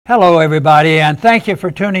Hello everybody, and thank you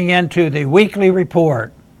for tuning in to the weekly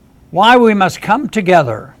report. Why we must come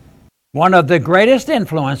together. One of the greatest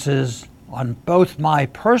influences on both my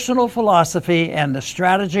personal philosophy and the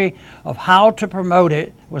strategy of how to promote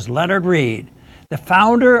it was Leonard Read, the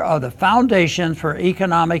founder of the Foundation for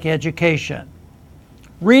Economic Education.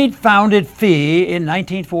 Read founded FEE in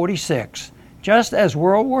 1946, just as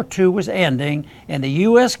World War II was ending and the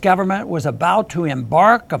U.S. government was about to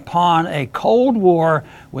embark upon a Cold War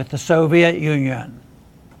with the Soviet Union.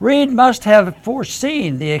 Read must have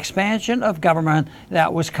foreseen the expansion of government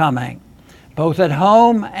that was coming, both at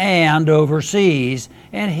home and overseas,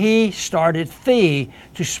 and he started FEE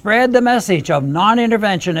to spread the message of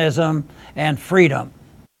non-interventionism and freedom.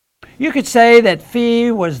 You could say that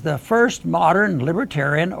FEE was the first modern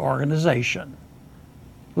libertarian organization.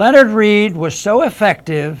 Leonard Read was so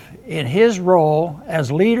effective in his role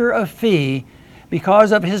as leader of FEE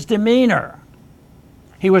because of his demeanor.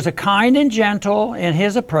 He was kind and gentle in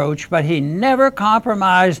his approach, but he never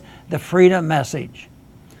compromised the freedom message.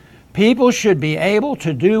 People should be able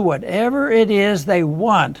to do whatever it is they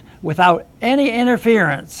want without any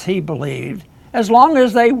interference, he believed, as long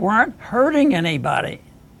as they weren't hurting anybody.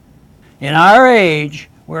 In our age,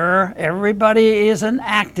 where everybody is an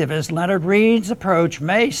activist, Leonard Read's approach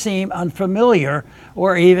may seem unfamiliar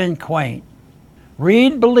or even quaint.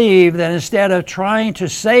 Read believed that instead of trying to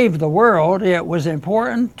save the world, it was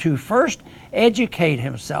important to first educate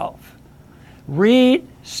himself. Read,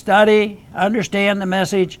 study, understand the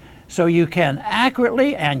message so you can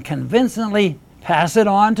accurately and convincingly pass it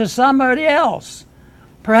on to somebody else.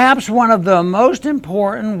 Perhaps one of the most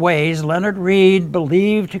important ways Leonard Read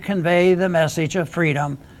believed to convey the message of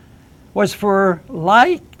freedom was for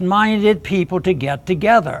like-minded people to get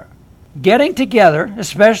together. Getting together,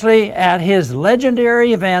 especially at his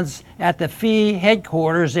legendary events at the FEE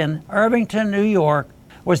headquarters in Irvington, New York,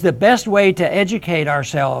 was the best way to educate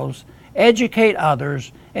ourselves, educate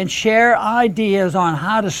others, and share ideas on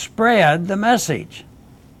how to spread the message.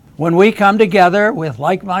 When we come together with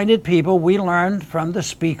like-minded people, we learn from the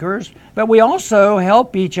speakers, but we also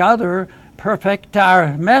help each other perfect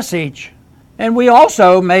our message. And we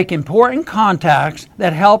also make important contacts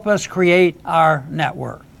that help us create our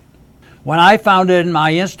network. When I founded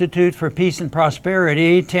my Institute for Peace and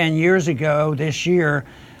Prosperity 10 years ago this year,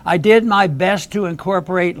 I did my best to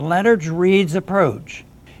incorporate Leonard Read's approach.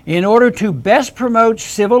 In order to best promote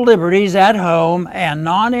civil liberties at home and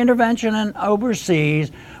non-intervention and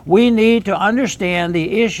overseas, we need to understand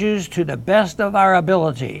the issues to the best of our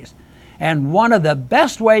abilities. And one of the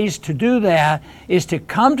best ways to do that is to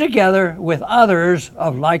come together with others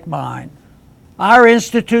of like mind. Our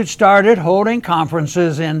institute started holding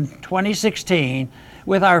conferences in 2016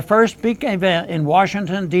 with our first big event in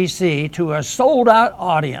Washington, D.C. to a sold-out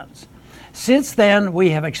audience. Since then, we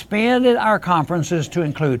have expanded our conferences to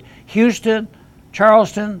include Houston,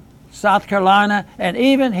 Charleston, South Carolina, and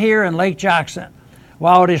even here in Lake Jackson.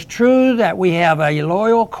 While it is true that we have a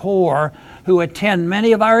loyal core who attend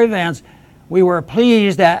many of our events, we were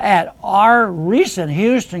pleased that at our recent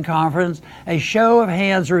Houston conference, a show of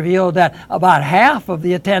hands revealed that about half of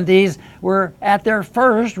the attendees were at their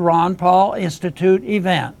first Ron Paul Institute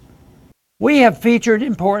event. We have featured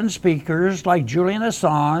important speakers like Julian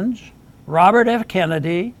Assange, Robert F.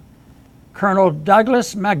 Kennedy, Colonel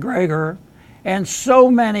Douglas MacGregor, and so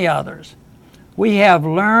many others. We have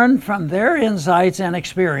learned from their insights and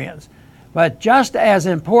experience, but just as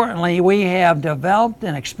importantly, we have developed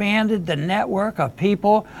and expanded the network of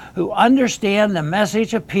people who understand the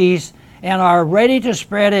message of peace and are ready to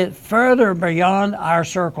spread it further beyond our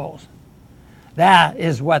circles. That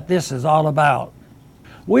is what this is all about.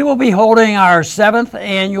 We will be holding our 7th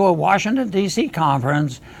annual Washington, D.C.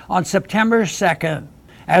 conference on September 2nd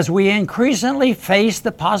as we increasingly face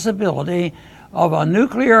the possibility of a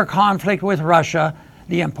nuclear conflict with Russia.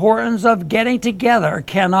 The importance of getting together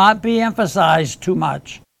cannot be emphasized too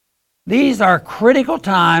much. These are critical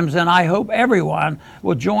times, and I hope everyone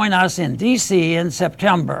will join us in D.C. in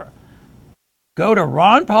September. Go to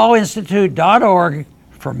ronpaulinstitute.org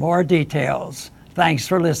for more details. Thanks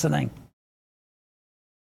for listening.